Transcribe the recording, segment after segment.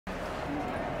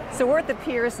So we're at the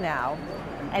piers now,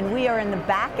 and we are in the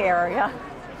back area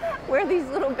where these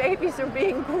little babies are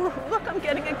being groomed. Look, I'm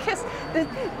getting a kiss.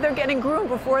 They're getting groomed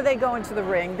before they go into the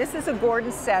ring. This is a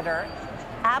Gordon setter.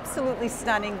 Absolutely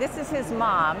stunning. This is his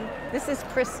mom. This is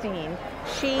Kristeen.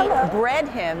 She bred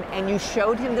him, and you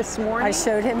showed him this morning? I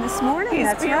showed him this morning. He's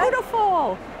That's beautiful.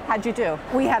 Right. How'd you do?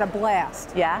 We had a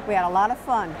blast. Yeah? We had a lot of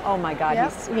fun. Oh my God,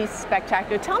 Yep. he's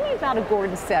spectacular. Tell me about a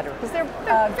Gordon setter, because they're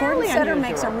Gordon setter unusual.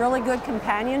 makes a really good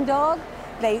companion dog.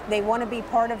 They want to be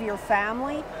part of your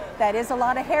family. That is a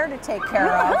lot of hair to take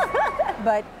care of.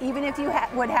 But even if you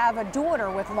would have a daughter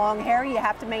with long hair, you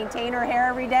have to maintain her hair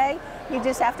every day. You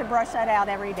just have to brush that out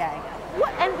every day.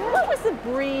 What was the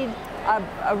breed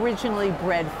originally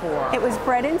bred for? It was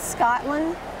bred in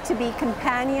Scotland to be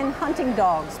companion hunting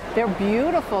dogs. They're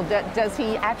beautiful. Does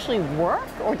he actually work,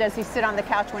 or does he sit on the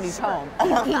couch when he's home?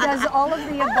 He does all of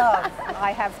the above.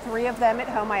 I have 3 of them at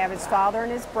home. I have his father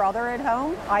and his brother at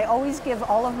home. I always give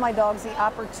all of my dogs the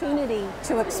opportunity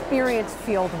to experience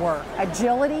field work.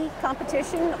 Agility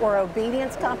competition or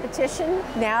obedience competition.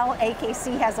 Now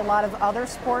AKC has a lot of other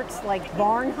sports like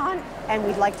barn hunt, and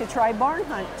we'd like to try barn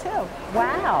hunt too.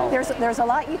 Wow. There's a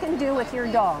lot you can do with your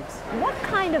dogs. What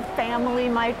kind of family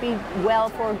might be well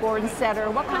for a Gordon setter?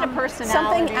 What kind of personality?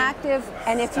 Something active,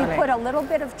 and if you put a little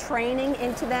bit of training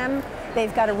into them,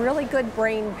 they've got a really good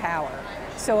brain power.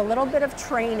 So a little bit of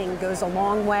training goes a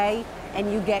long way,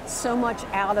 and you get so much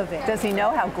out of it. Does he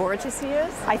know how gorgeous he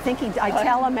is? I think I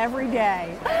tell him every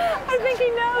day. I think he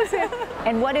knows it.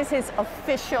 And what is his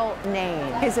official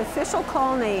name? His official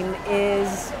call name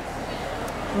is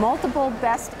multiple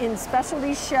Best in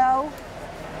Specialty Show,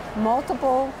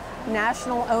 multiple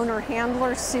National Owner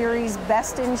Handler Series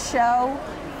Best in Show,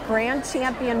 Grand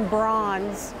Champion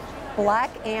Bronze, Black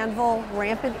Anvil,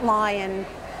 Rampant Lion,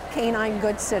 Canine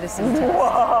Good Citizen.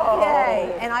 Whoa!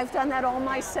 Yay! And I've done that all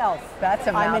myself. That's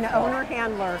a I'm an mouthful. owner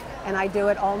handler, and I do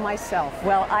it all myself.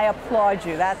 Well, I applaud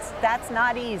you. That's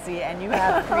not easy, and you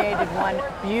have created one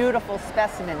beautiful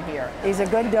specimen here. He's a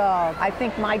good dog. I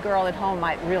think my girl at home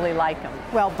might really like him.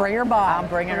 Well, bring her by. I'm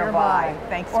bringing her by.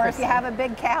 Thanks, Or if you Kristeen. have a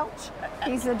big couch,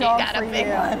 he's the dog got a for big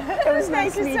you. one. It was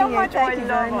nice Thank you meeting so you. much. Thank I you love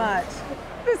very him. much.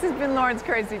 This has been Lauren's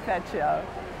Crazy Pet Show.